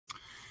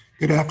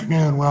Good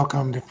afternoon.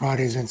 Welcome to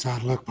Friday's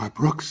Inside Look by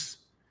Brooks.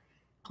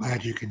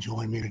 Glad you can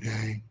join me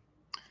today.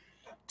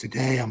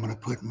 Today I'm going to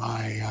put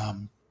my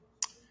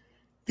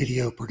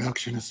video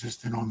production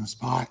assistant on the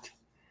spot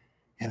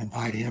and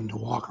invite him to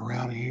walk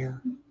around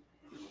here,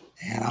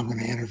 and I'm going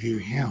to interview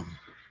him.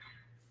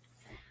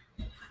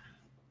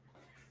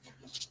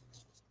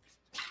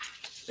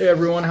 Hey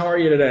everyone, how are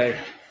you today?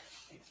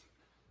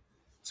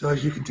 So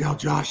as you can tell,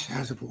 Josh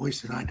has a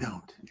voice and I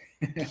don't.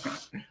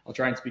 I'll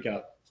try and speak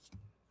up.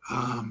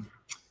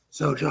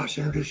 So Josh,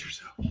 introduce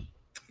yourself.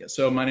 Yeah,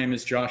 so my name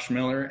is Josh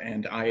Miller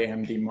and I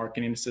am the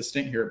marketing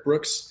assistant here at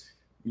Brooks.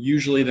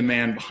 Usually the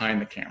man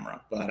behind the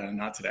camera, but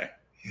not today.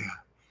 Yeah.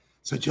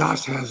 So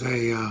Josh has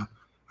a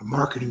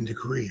marketing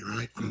degree,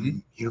 right,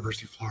 from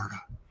University of Florida.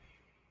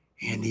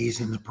 And he's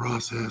in the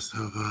process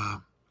of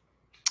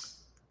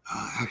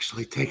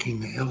actually taking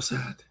the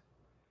LSAT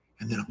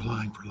and then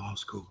applying for law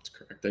school. That's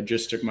correct. I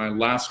just took my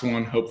last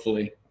one,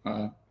 hopefully,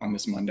 on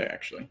this Monday,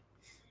 actually.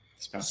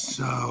 This past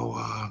one.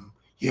 So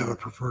you have a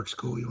preferred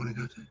school you want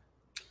to go to?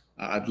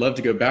 I'd love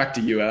to go back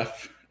to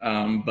UF,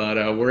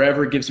 but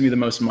wherever gives me the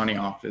most money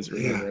off is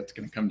really where it's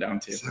going to come down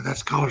to. So that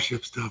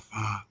scholarship stuff,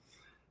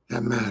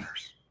 that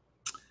matters.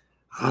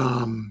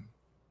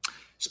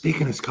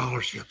 Speaking of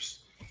scholarships,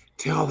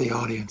 tell the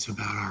audience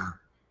about our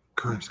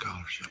current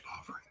scholarship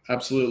offering.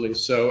 Absolutely.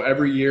 So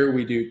every year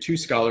we do 2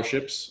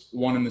 scholarships,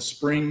 one in the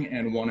spring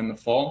and one in the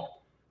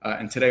fall.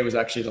 And today was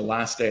actually the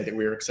last day that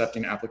we were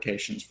accepting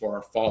applications for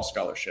our fall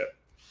scholarship.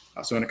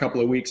 So in a couple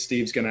of weeks,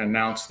 Steve's going to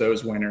announce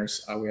those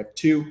winners. We have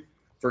 2.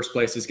 First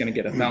place is going to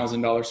get a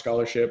 $1,000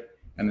 scholarship,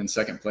 and then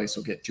second place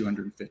will get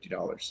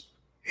 $250.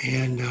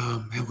 And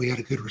have we had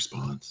a good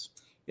response?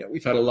 Yeah,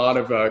 we've had a lot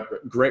of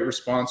great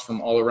response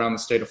from all around the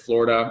state of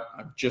Florida.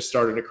 I've just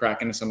started to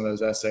crack into some of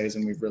those essays,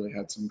 and we've really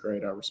had some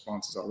great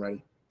responses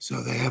already.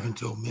 So they have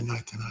until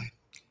midnight tonight?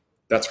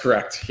 That's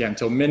correct. Yeah,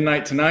 until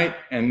midnight tonight,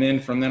 and then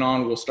from then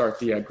on, we'll start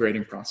the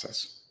grading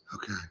process.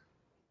 Okay.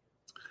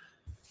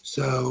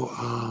 So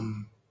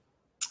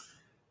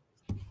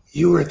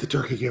you were at the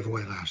turkey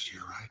giveaway last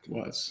year, right?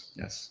 Was,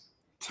 yes.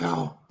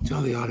 Tell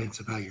the audience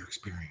about your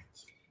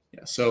experience.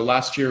 Yeah, so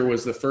last year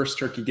was the first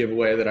turkey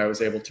giveaway that I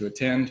was able to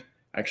attend.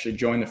 I actually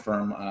joined the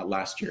firm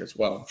last year as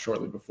well,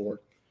 shortly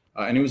before.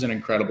 And it was an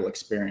incredible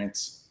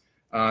experience.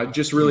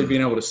 Just really being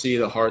able to see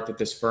the heart that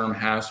this firm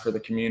has for the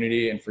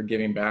community and for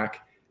giving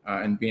back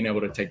and being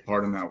able to take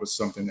part in that was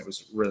something that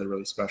was really,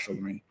 really special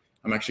to me.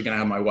 I'm actually going to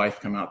have my wife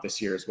come out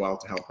this year as well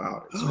to help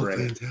out. It's great.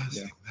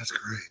 Fantastic. Yeah. That's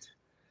great.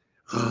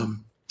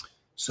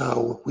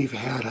 So we've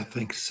had, I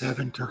think,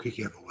 7 turkey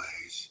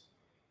giveaways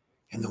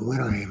in the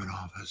Winter Haven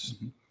office,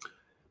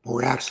 but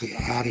we're actually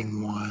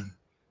adding one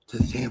to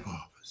the Tampa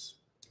office.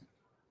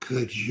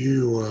 Could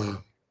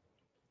you,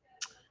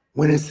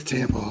 when is the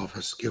Tampa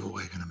office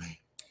giveaway going to be?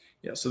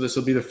 Yeah, so this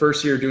will be the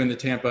first year doing the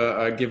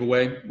Tampa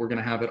giveaway. We're going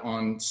to have it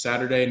on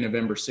Saturday,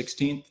 November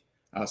 16th.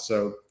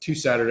 So 2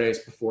 Saturdays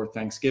before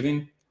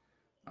Thanksgiving.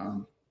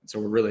 So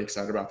we're really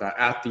excited about that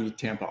at the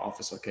Tampa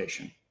office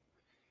location.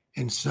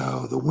 And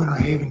so the Winter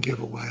Haven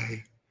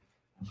giveaway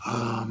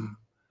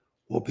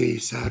will be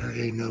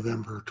Saturday,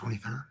 November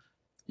 23rd?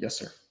 Yes,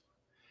 sir.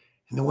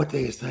 And then what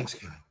day is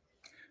Thanksgiving?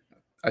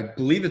 I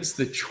believe it's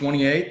the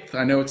 28th.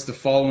 I know it's the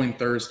following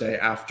Thursday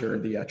after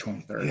the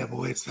 23rd. Yeah,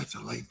 boy, that's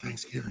a late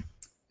Thanksgiving.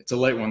 It's a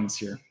late one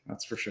this year,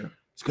 that's for sure.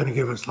 It's going to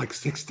give us like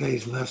 6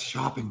 days less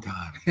shopping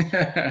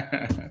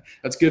time.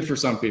 That's good for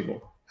some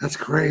people. That's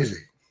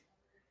crazy.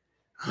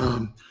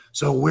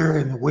 So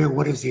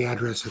what is the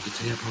address of the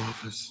Tampa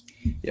office?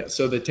 Yeah,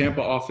 so the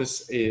Tampa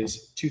office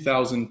is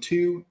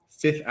 2002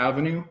 5th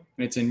Avenue,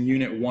 and it's in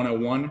Unit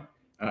 101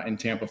 in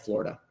Tampa,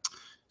 Florida.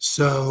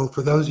 So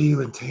for those of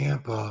you in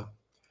Tampa,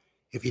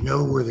 if you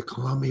know where the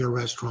Columbia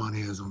restaurant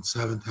is on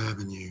 7th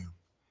Avenue,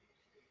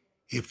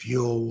 if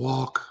you'll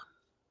walk,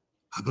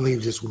 I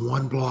believe just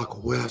 1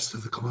 block west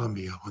of the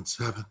Columbia on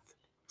 7th,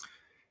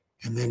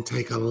 and then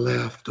take a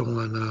left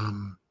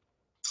on,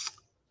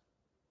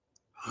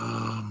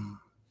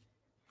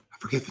 I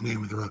forget the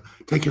name of the road.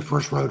 Take your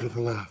first road to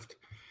the left,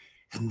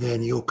 and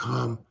then you'll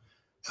come.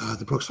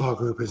 The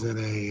BrooksLawGroup is in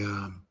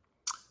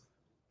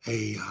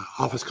a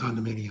office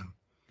condominium.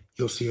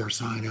 You'll see our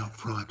sign out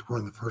front. We're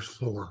on the first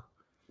floor.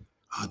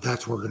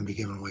 That's where we're going to be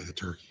giving away the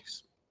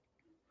turkeys.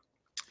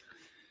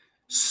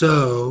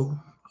 So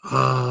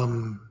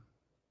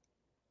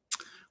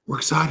we're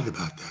excited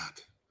about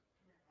that,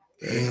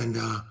 and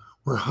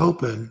we're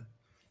hoping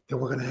that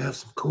we're going to have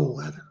some cool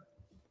weather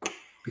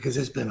because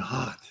it's been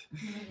hot.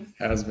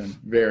 Has been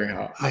very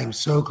hot. I am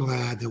so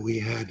glad that we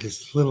had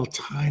this little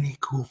tiny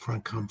cool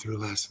front come through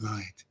last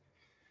night.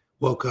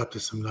 Woke up to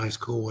some nice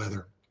cool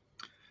weather,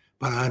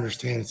 but I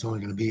understand it's only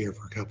going to be here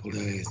for a couple of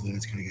days, and then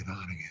it's going to get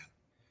hot again.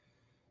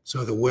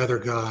 So the weather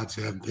gods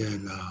have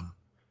been,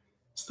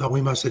 so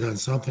we must have done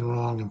something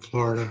wrong in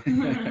Florida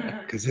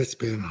because it's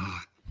been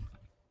hot.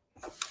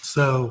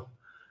 So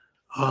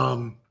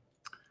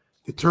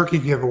the turkey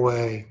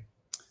giveaway,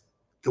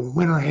 the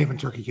Winter Haven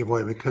turkey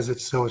giveaway, because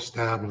it's so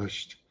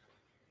established,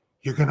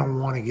 you're going to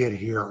want to get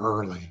here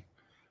early.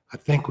 I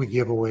think we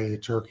give away the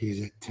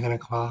turkeys at 10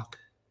 o'clock.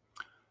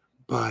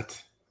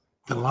 but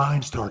the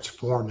line starts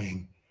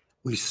forming.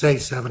 We say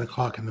 7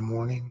 o'clock in the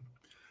morning,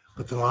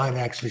 but the line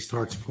actually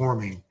starts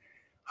forming.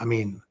 I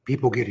mean,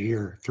 people get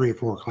here 3 or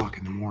 4 o'clock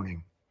in the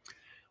morning.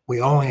 We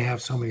only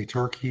have so many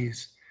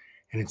turkeys,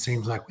 and it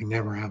seems like we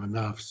never have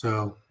enough.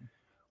 So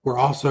we're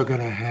also going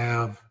to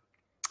have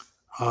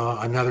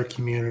another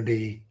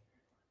community.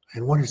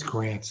 And what is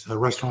grants?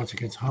 Restaurants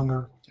Against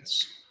Hunger.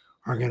 Yes.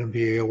 Are going to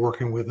be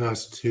working with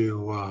us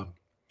to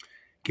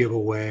give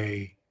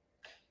away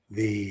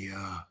the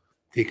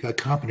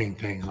accompanying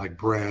things like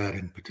bread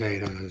and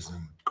potatoes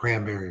and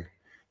cranberry,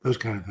 those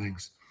kind of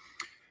things.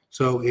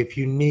 So if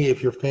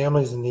your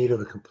family's in need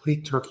of a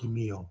complete turkey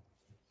meal,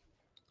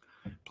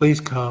 please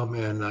come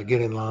and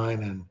get in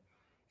line and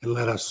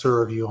let us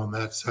serve you on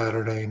that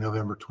Saturday,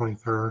 November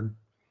 23rd.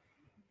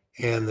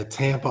 And the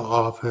Tampa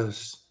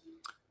office,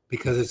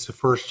 because it's the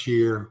first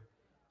year,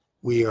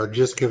 we are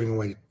just giving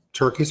away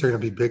turkeys. They're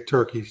going to be big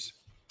turkeys,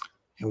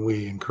 and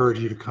we encourage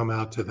you to come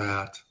out to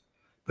that.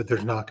 But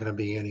there's not going to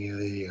be any of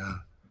the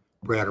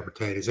bread or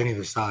potatoes, any of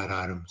the side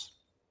items.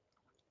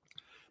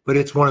 But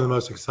it's one of the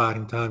most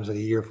exciting times of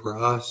the year for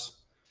us.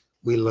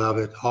 We love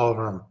it. All of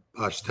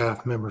our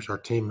staff members, our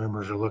team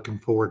members are looking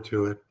forward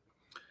to it.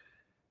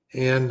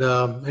 And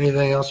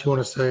anything else you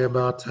want to say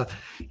about,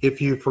 if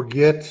you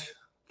forget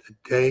the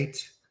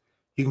date,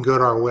 you can go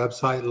to our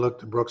website, look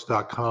to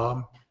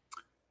brooks.com,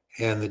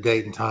 and the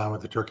date and time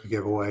of the turkey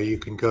giveaway. You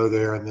can go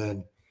there and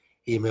then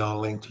email a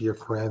link to your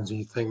friends who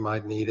you think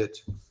might need it.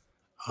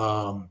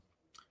 But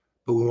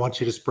we want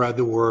you to spread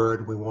the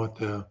word. We want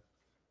the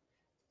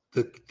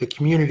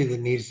community that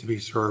needs to be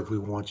served. We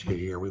want you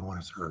here. We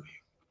want to serve you.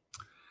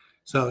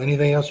 So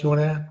anything else you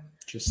want to add?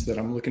 Just that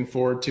I'm looking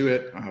forward to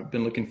it. I've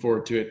been looking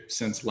forward to it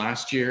since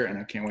last year, and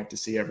I can't wait to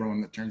see everyone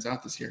that turns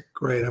out this year.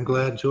 Great. I'm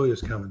glad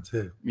Julia's coming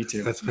too. Me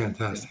too. That's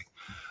fantastic. Yeah.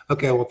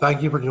 Okay. Well,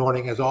 thank you for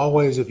joining. As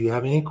always, if you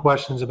have any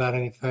questions about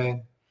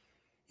anything,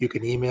 you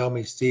can email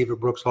me,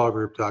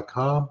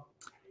 steve@brookslawgroup.com,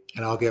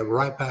 and I'll get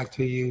right back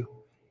to you,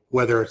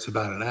 whether it's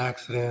about an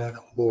accident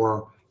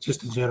or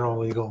just a general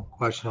legal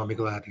question. I'll be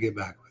glad to get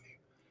back with you.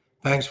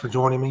 Thanks for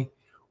joining me.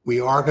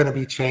 We are going to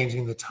be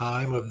changing the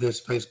time of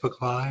this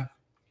Facebook Live.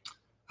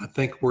 I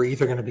think we're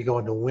either going to be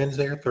going to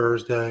Wednesday or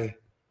Thursday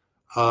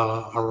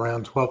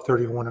around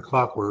 12:30 or 1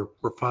 o'clock. We're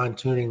fine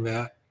tuning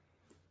that,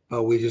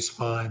 but we just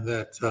find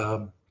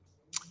that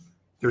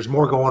there's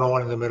more going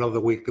on in the middle of the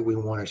week that we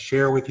want to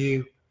share with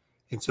you.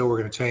 And so we're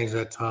going to change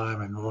that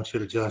time, and I want you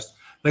to just,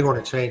 I think we're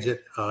going to change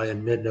it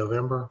in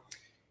mid-November.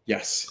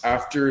 Yes,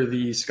 after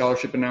the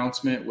scholarship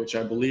announcement, which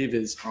I believe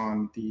is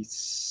on the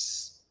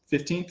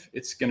 15th,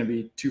 it's going to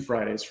be 2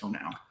 Fridays from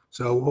now.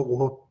 So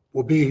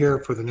we'll be here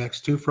for the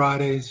next 2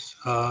 Fridays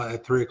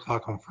at 3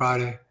 o'clock on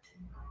Friday,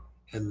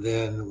 and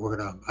then we're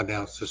going to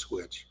announce the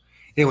switch.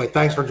 Anyway,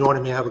 thanks for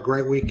joining me. Have a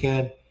great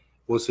weekend.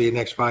 We'll see you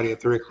next Friday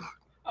at 3 o'clock.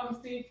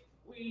 Steve,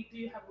 we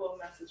do have a little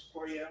message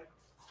for you.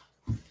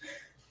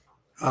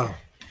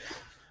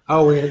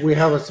 Oh, we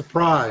have a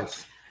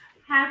surprise.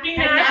 Happy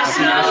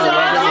National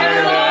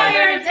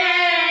Lawyer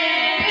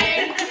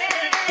Day!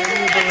 Can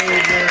you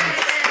believe this?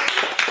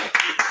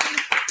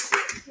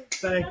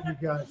 Thank you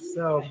guys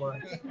so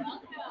much.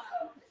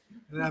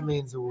 That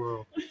means the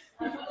world.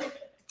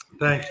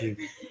 Thank you.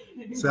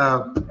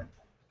 So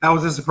that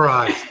was a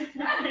surprise.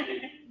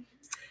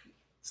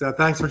 So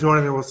thanks for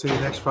joining me. We'll see you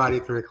next Friday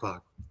at 3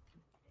 o'clock.